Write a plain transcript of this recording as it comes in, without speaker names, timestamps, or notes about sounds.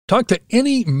Talk to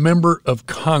any member of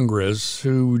Congress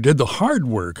who did the hard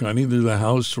work on either the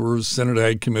House or Senate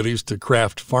Ag committees to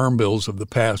craft farm bills of the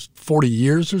past 40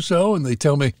 years or so, and they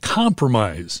tell me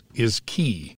compromise is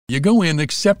key. You go in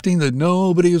accepting that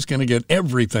nobody is going to get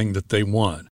everything that they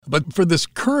want. But for this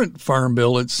current farm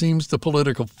bill, it seems the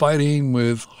political fighting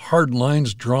with hard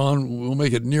lines drawn will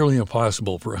make it nearly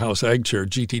impossible for House Ag Chair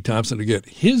G.T. Thompson to get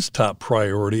his top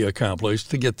priority accomplished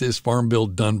to get this farm bill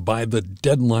done by the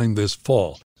deadline this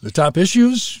fall. The top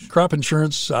issues, crop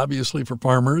insurance, obviously for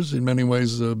farmers, in many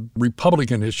ways a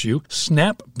Republican issue.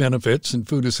 SNAP benefits and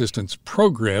food assistance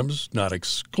programs, not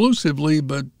exclusively,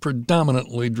 but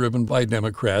predominantly driven by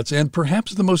Democrats. And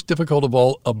perhaps the most difficult of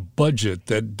all, a budget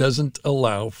that doesn't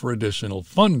allow for additional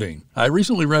funding. I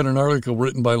recently read an article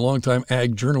written by longtime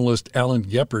ag journalist Alan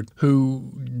Guebert,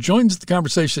 who joins the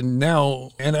conversation now.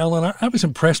 And Alan, I was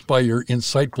impressed by your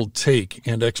insightful take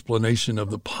and explanation of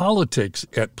the politics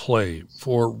at play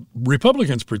for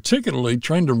Republicans, particularly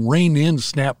trying to rein in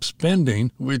SNAP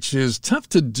spending, which is tough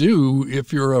to do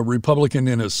if you're a Republican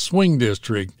in a swing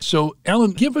district. So,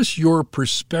 Alan, give us your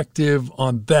perspective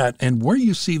on that and where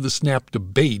you see the SNAP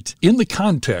debate in the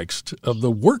context of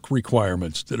the work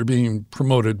requirements that are being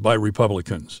promoted by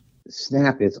Republicans.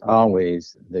 SNAP is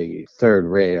always the third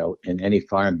rail in any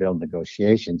farm bill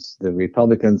negotiations. The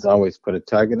Republicans always put a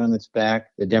target on its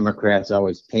back. The Democrats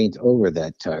always paint over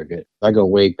that target. I go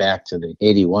way back to the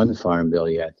 81 farm bill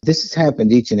yet. This has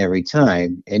happened each and every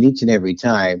time. And each and every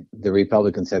time, the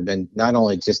Republicans have been not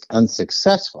only just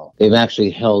unsuccessful, they've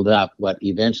actually held up what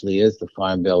eventually is the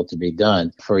farm bill to be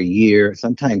done for a year,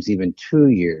 sometimes even 2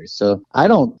 years. So I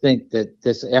don't think that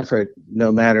this effort,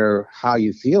 no matter how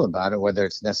you feel about it, whether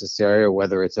it's necessary or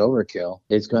whether it's overkill,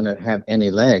 it's going to have any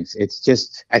legs. It's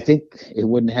just, I think it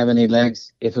wouldn't have any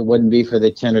legs if it wouldn't be for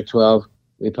the 10 or 12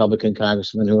 Republican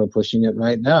congressmen who are pushing it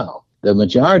right now. The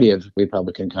majority of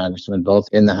Republican congressmen, both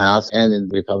in the House and in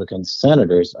Republican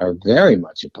senators, are very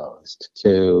much opposed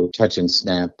to touching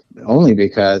SNAP, only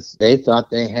because they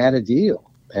thought they had a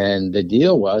deal. And the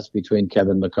deal was between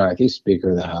Kevin McCarthy,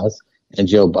 Speaker of the House, and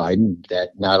Joe Biden,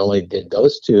 that not only did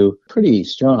those two pretty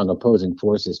strong opposing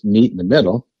forces meet in the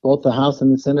middle, both the House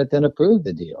and the Senate then approved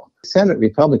the deal. Senate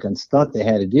Republicans thought they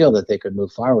had a deal that they could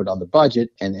move forward on the budget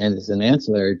and as an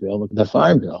ancillary bill, the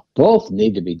farm bill. Both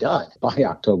need to be done by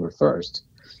October 1st.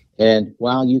 And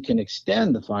while you can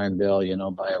extend the farm bill,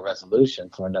 by a resolution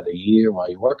for another year while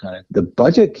you work on it, the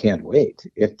budget can't wait.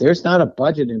 If there's not a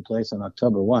budget in place on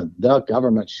October 1, the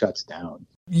government shuts down.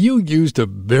 You used a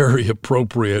very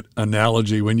appropriate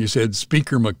analogy when you said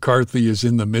Speaker McCarthy is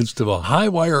in the midst of a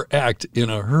high-wire act in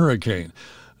a hurricane.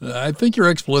 I think your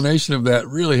explanation of that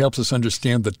really helps us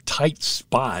understand the tight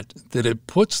spot that it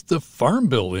puts the farm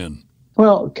bill in.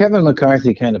 Well, Kevin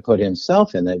McCarthy kind of put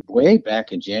himself in it way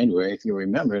back in January. If you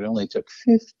remember, it only took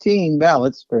 15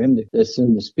 ballots for him to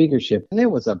assume the speakership. And it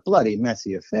was a bloody,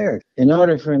 messy affair. In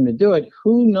order for him to do it,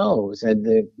 who knows? And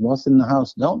most in the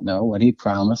House don't know what he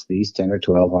promised these 10 or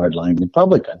 12 hardline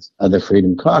Republicans of the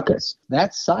Freedom Caucus.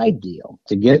 That side deal,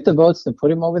 to get the votes to put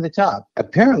him over the top,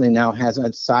 apparently now has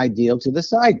a side deal to the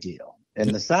side deal.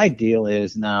 And the side deal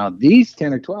is now these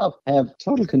 10 or 12 have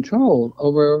total control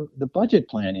over the budget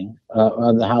planning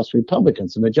of the House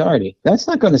Republicans, the majority. That's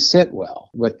not going to sit well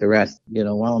with the rest.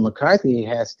 While McCarthy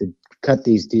has to cut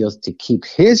these deals to keep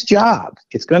his job,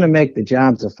 it's going to make the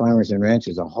jobs of farmers and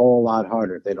ranchers a whole lot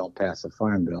harder if they don't pass a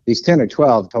farm bill. These 10 or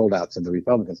 12 holdouts of the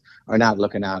Republicans are not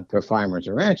looking out for farmers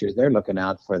or ranchers. They're looking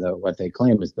out for what they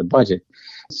claim is the budget.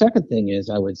 The second thing is,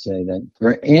 I would say that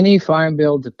for any farm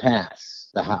bill to pass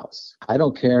the House, I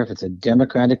don't care if it's a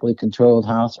democratically controlled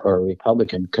House or a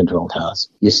Republican controlled House,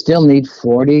 you still need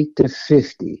 40 to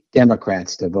 50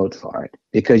 Democrats to vote for it,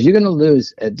 because you're going to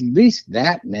lose at least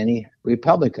that many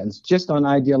Republicans just on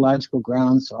ideological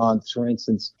grounds on, for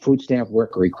instance, food stamp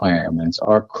work requirements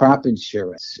or crop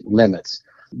insurance limits.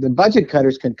 The budget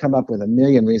cutters can come up with a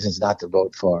million reasons not to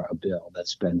vote for a bill that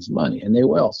spends money, and they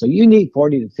will. So you need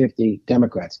 40 to 50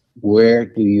 Democrats. Where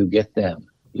do you get them?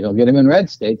 You don't get them in red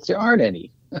states. There aren't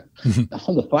any.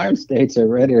 All the farm states are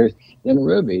redder than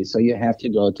rubies. So you have to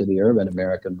go to the urban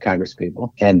American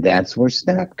congresspeople. And that's where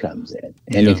SNAP comes in.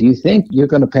 And if you think you're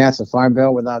going to pass a farm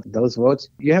bill without those votes,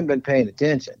 you haven't been paying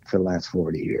attention for the last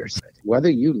 40 years. Whether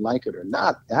you like it or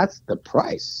not, that's the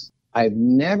price. I've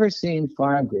never seen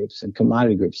farm groups and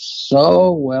commodity groups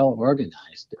so well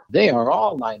organized. They are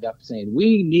all lined up saying,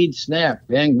 we need SNAP.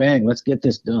 Bang, bang, let's get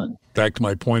this done. Back to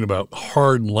my point about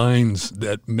hard lines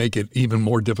that make it even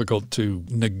more difficult to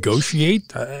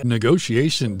negotiate.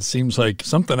 Negotiation seems like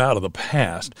something out of the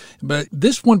past. But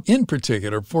this one in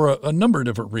particular, for a number of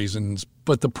different reasons,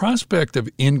 But the prospect of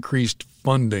increased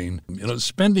funding,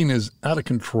 spending is out of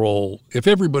control. If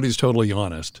everybody's totally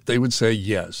honest, they would say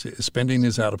yes, spending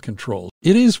is out of control.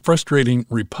 It is frustrating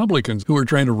Republicans who are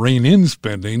trying to rein in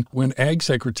spending when Ag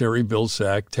Secretary Bill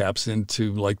Sack taps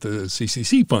into like the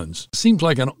CCC funds. Seems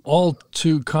like an all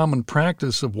too common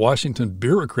practice of Washington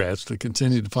bureaucrats to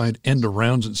continue to find end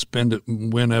arounds and spend it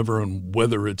whenever and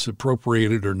whether it's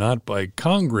appropriated or not by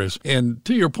Congress. And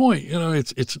to your point,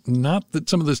 it's not that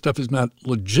some of this stuff is not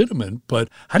legitimate, but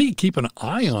how do you keep an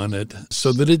eye on it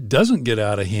so that it doesn't get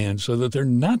out of hand, so that they're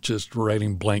not just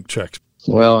writing blank checks?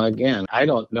 Well, again, I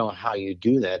don't know how you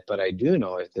do that, but I do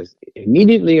know if this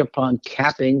immediately upon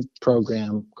capping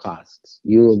program costs,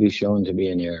 you will be shown to be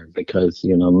in error because,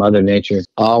 Mother Nature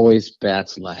always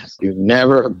bats last. You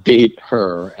never beat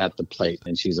her at the plate,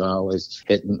 and she's always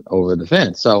hitting over the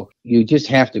fence. So you just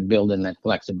have to build in that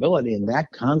flexibility, and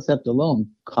that concept alone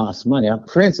costs money.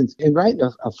 For instance, in writing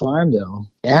a farm bill,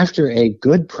 after a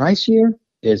good price year,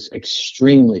 is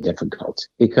extremely difficult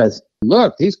because,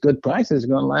 look, these good prices are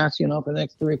going to last, for the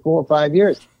next 3, 4, 5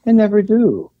 years. They never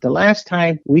do. The last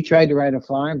time we tried to write a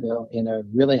farm bill in a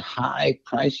really high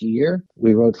price year,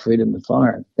 we wrote Freedom to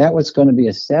Farm. That was going to be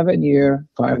a 7-year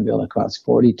farm bill that cost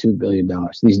 $42 billion.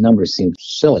 These numbers seem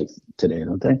silly today,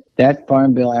 don't they? That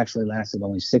farm bill actually lasted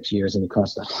only 6 years and it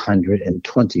cost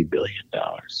 $120 billion.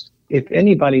 If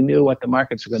anybody knew what the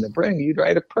markets were going to bring, you'd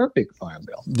write a perfect farm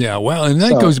bill. Yeah, well, and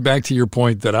that goes back to your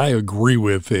point that I agree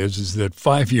with is that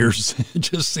 5 years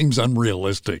just seems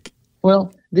unrealistic.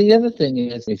 Well, the other thing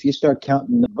is, if you start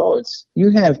counting the votes, you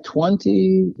have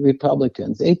 20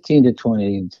 Republicans, 18 to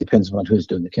 20, depends on who's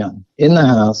doing the counting, in the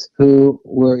House who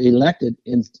were elected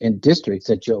in districts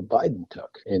that Joe Biden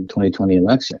took in 2020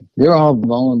 election. They're all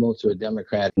vulnerable to a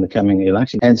Democrat in the coming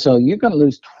election. And so you're going to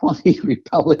lose 20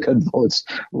 Republican votes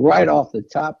right off the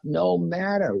top, no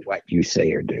matter what you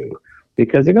say or do,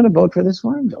 because they're going to vote for this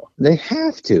farm bill. They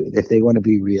have to if they want to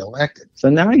be reelected. So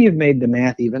now you've made the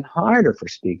math even harder for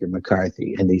Speaker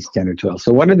McCarthy and these 10 or 12.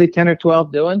 So what are the 10 or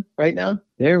 12 doing right now?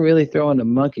 They're really throwing a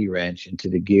monkey wrench into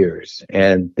the gears.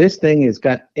 And this thing has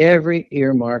got every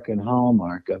earmark and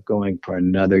hallmark of going for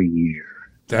another year.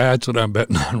 That's what I'm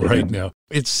betting on right now.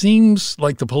 It seems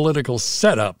like the political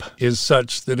setup is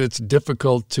such that it's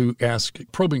difficult to ask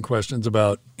probing questions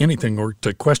about anything or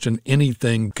to question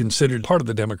anything considered part of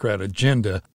the Democrat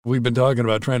agenda. We've been talking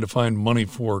about trying to find money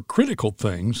for critical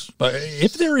things. But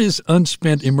if there is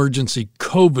unspent emergency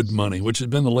COVID money, which has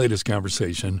been the latest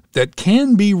conversation, that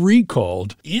can be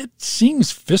recalled, it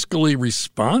seems fiscally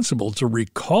responsible to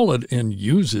recall it and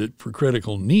use it for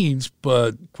critical needs.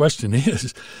 But the question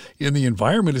is, in the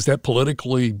environment, is that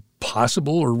politically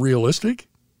possible or realistic?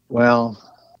 Well,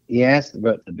 you asked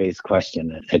about the base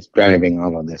question that's driving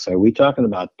all of this. Are we talking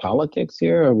about politics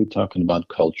here, or are we talking about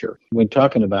culture? When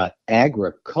talking about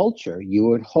agriculture, you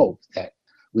would hope that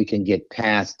we can get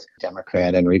past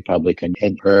Democrat and Republican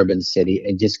and urban city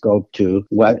and just go to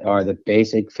what are the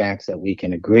basic facts that we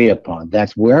can agree upon.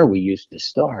 That's where we used to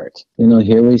start.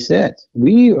 Here we sit.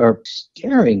 We are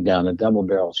staring down a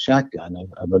double-barrel shotgun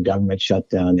of a government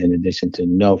shutdown in addition to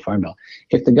no farm bill.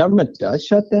 If the government does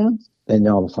shut down, then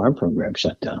all the farm programs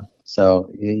shut down.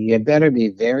 So you better be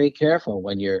very careful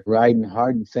when you're riding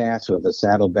hard and fast with a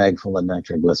saddlebag full of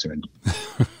nitroglycerin.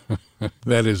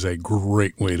 That is a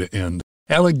great way to end.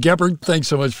 Alan Guebert, thanks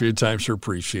so much for your time. Sure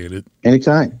appreciate it.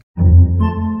 Anytime.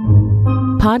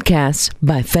 Podcasts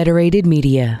by Federated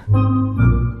Media.